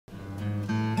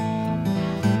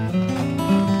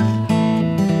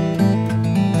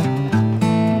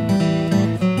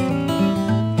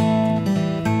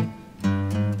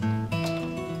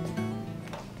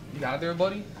there,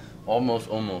 buddy? Almost.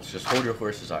 Just hold your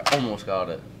horses. I almost got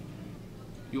it.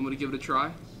 You want me to give it a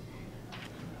try?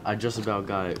 I just about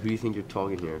got it. Who do you think you're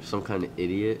talking here? Some kind of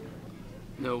idiot?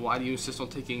 No, why do you insist on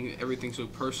taking everything so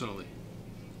personally?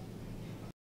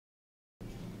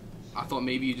 I thought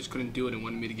maybe you just couldn't do it and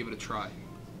wanted me to give it a try.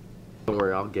 Don't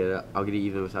worry, I'll get it. I'll get it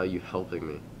even without you helping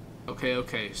me.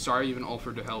 Okay. Sorry I even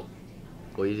offered to help.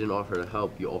 Well, you didn't offer to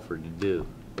help, you offered to do.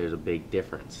 There's a big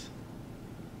difference.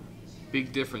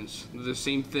 Big difference. They're the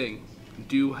same thing.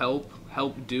 Do, help,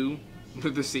 do.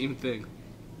 They're the same thing.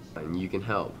 And you can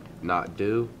help. Not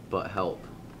do, but help.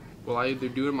 Well, I either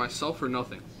do it myself or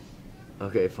nothing.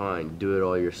 Okay, fine. Do it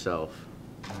all yourself.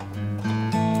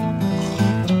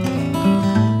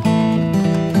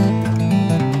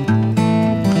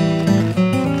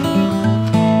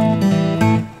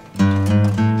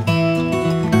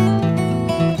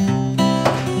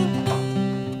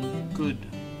 Good.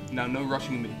 Now, no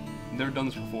rushing me. I've never done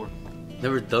this before.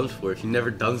 Never done this before. If you've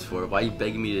never done this before, why are you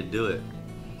begging me to do it?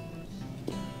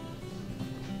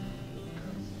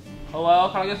 Hello,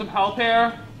 can I get some help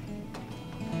here?